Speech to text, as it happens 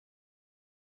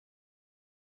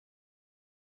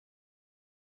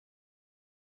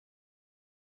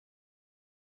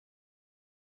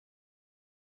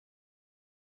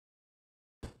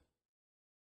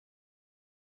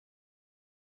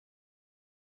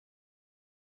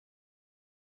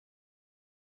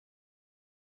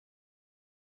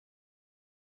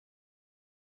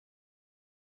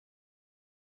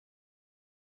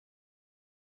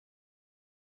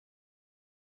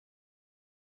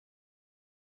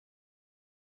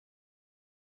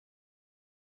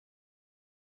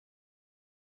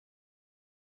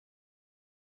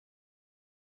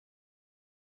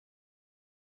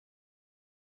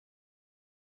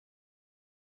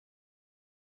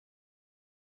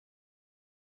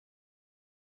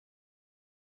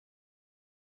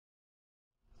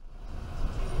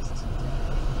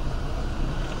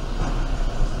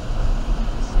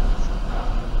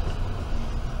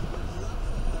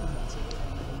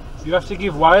You have to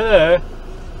give way there.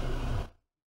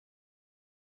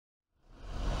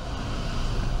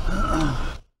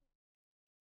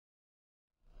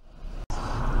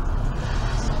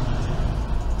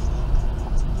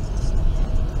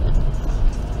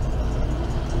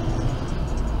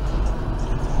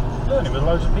 Learning with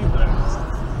loads of people in it.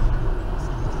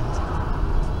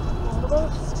 What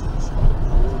about?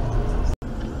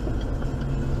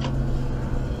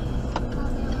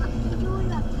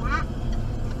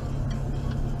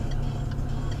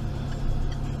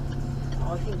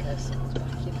 I think her son's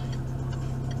back, you know.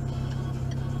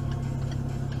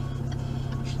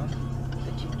 Which one?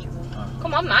 The ginger one. Oh.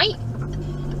 Come on, mate.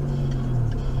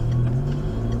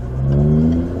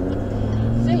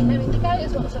 See, no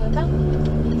indicators whatsoever.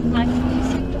 Mate, you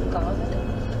slipped off guard, isn't it?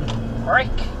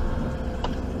 Brick.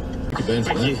 Thank you, Ben,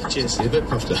 for that. Cheers. You're a bit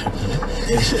puffed out.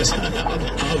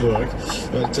 Hard work,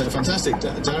 but fantastic.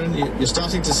 Darren, you're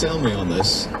starting to sell me on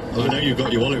this. I know you've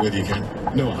got your wallet with you, Ken.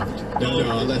 No, I haven't. No,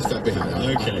 I left that behind.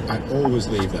 Okay. I always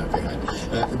leave that behind.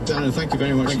 Darren, thank you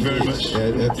very much. Thank you very much.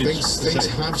 Things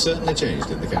have certainly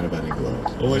changed in the caravanning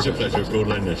world. Always a pleasure,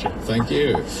 Broadland Nation. Thank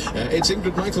you. It's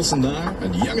Ingrid Michaelson now,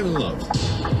 and Young and in Love.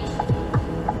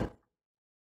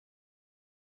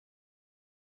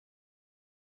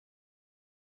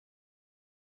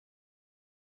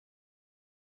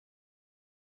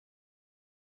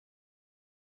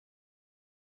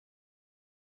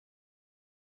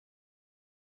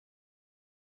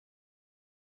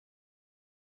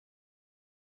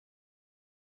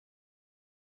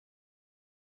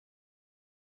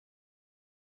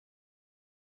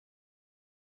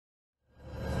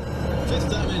 Fifth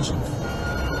dimension.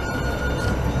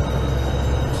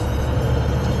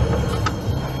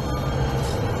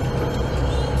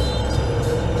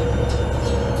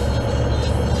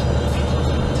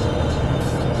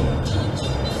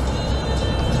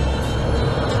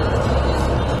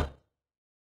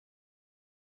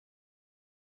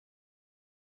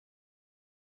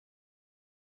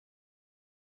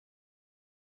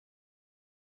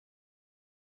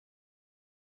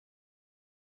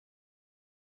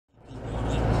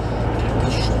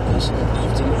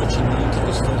 After launching the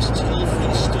UK's first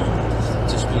toll-free stone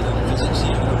to speed up visits, the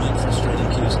other make frustrating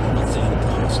queues and nothing in the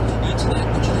past. Internet,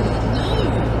 would you? No,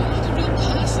 like a real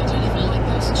person. I don't even like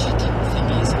those check-in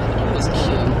thingies. I would always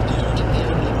queue. The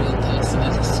only real person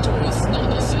at a store is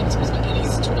not a sentiment at any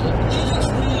store. Yeah, it's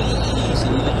really easy,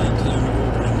 like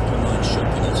ordering online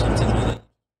shopping or something like that.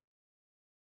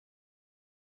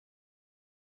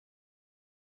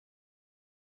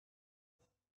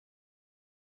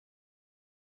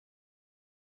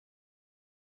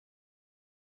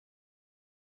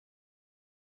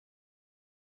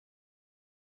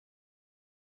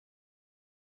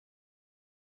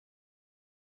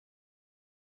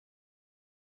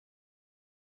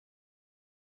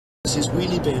 His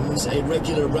wheelie bins, a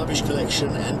regular rubbish collection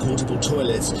and portable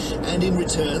toilets, and in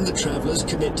return the travellers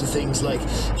commit to things like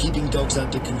keeping dogs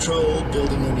under control,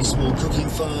 building only small cooking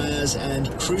fires, and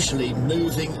crucially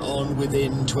moving on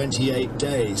within 28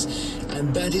 days.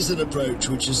 And that is an approach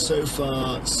which has so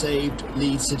far saved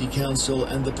Leeds City Council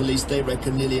and the police, they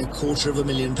reckon, nearly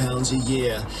 £250,000 a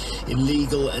year in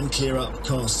legal and clear-up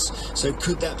costs. So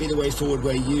could that be the way forward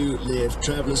where you live?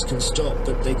 Travellers can stop,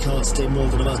 but they can't stay more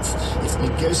than a month. It's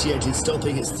negotiated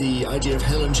stopping. It's the idea of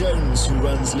Helen Jones, who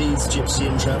runs Leeds Gypsy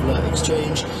and Traveller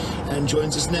Exchange, and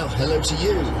joins us now. Hello to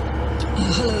you.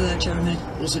 Oh, hello there, Jeremy.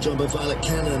 Also joined by Violet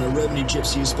Cannon, a Romany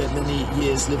gypsy who spent many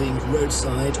years living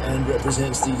roadside and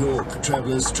represents the York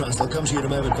Travellers Trust. I'll come to you in a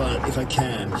moment, Violet, if I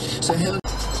can. So Helen...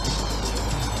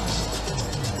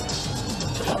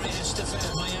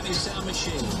 Miami Sound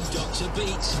Machine, Dr.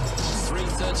 Beat,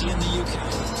 3:30 in the UK.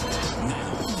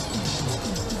 Now.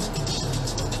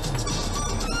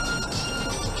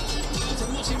 From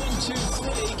Motti 1, 2,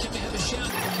 3, can we have a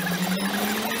shout?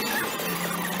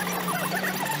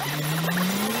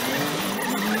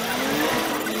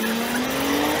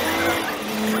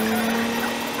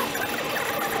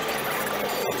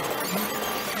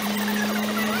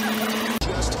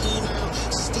 Just email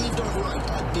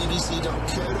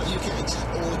steve.wright@bbc.co.uk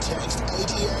or text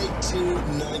 88 to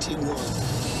 91.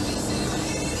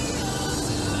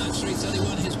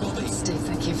 3:31, here's Bobby. Steve,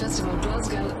 thank you. First of all,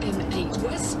 Glasgow M8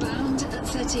 westbound at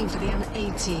 13 for the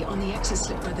M80. On the exit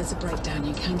slip where there's a breakdown,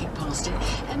 you can get past it.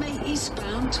 M8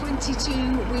 eastbound 22.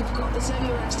 We've got this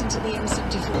earlier accident at the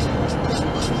M74.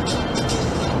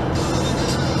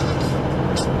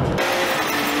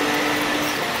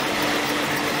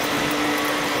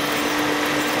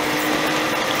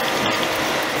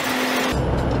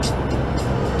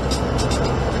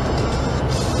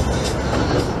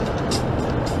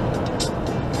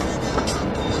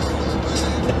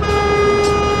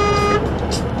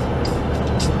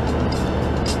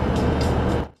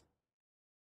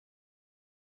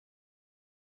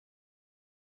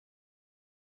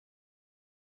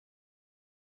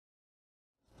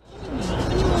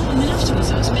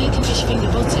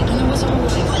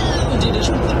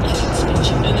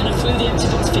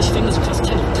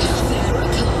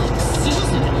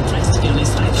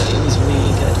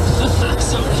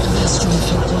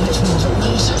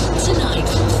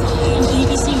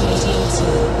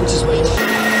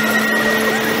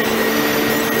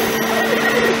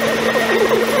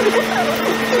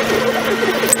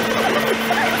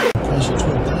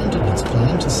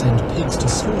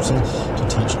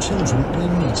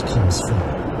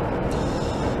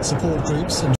 support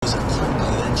groups and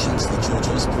Then Chancellor George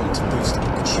Osborne to boost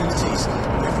opportunities.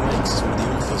 Rick Rakes is one of the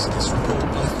authors of this report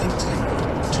by think tank.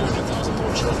 200,000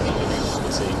 more children are living in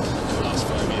poverty in the last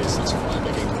 5 years. That's quite a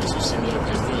big increase. We've seen low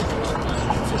paid work go up by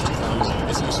 150,000.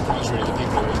 It's no surprise really that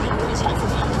people are wondering what is in it for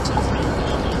them in terms of new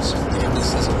apartments. The government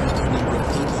says a record number of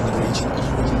people in the region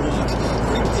are in work.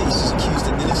 Greenpeace has accused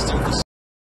the Minister of the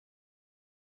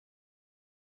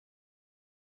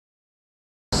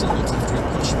Summit after it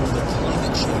pushed one of the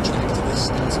climate change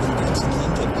activists out of an event in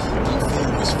London. That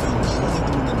film was filmed holding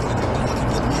the woman by the back of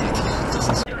the neck.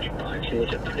 Dozens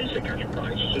That is the cash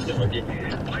price. So no,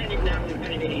 buying it now and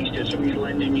paying it Easter, somebody's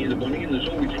lending you the money and there's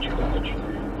always a charge.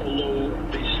 Although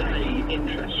they say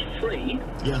interest free,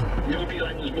 nobody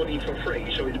lends money for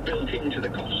free, so it's built into the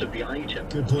cost of the item.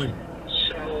 good point.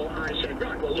 So I said,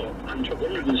 right, well look, I took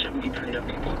 £170 out of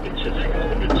my pocket, so take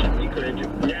 170 quid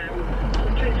now,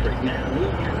 I'll pay for it now,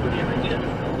 we'll pay for the item,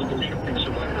 and we'll go shopping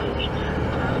somewhere else,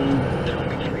 and that'll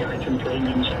be for the item for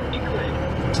 170 quid.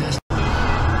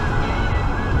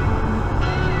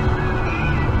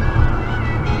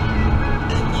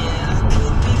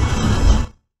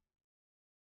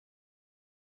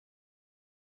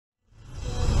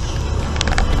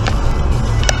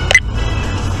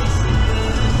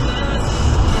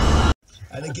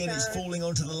 And again, it's falling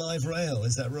onto the live rail,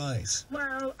 is that right?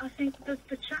 Well, I think the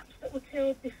chaps that were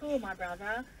killed before my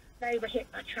brother, they were hit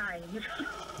by trains.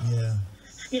 Yeah.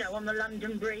 You know, on the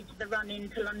London Bridge, the run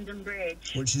into London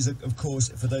Bridge. Which is, of course,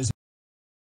 for those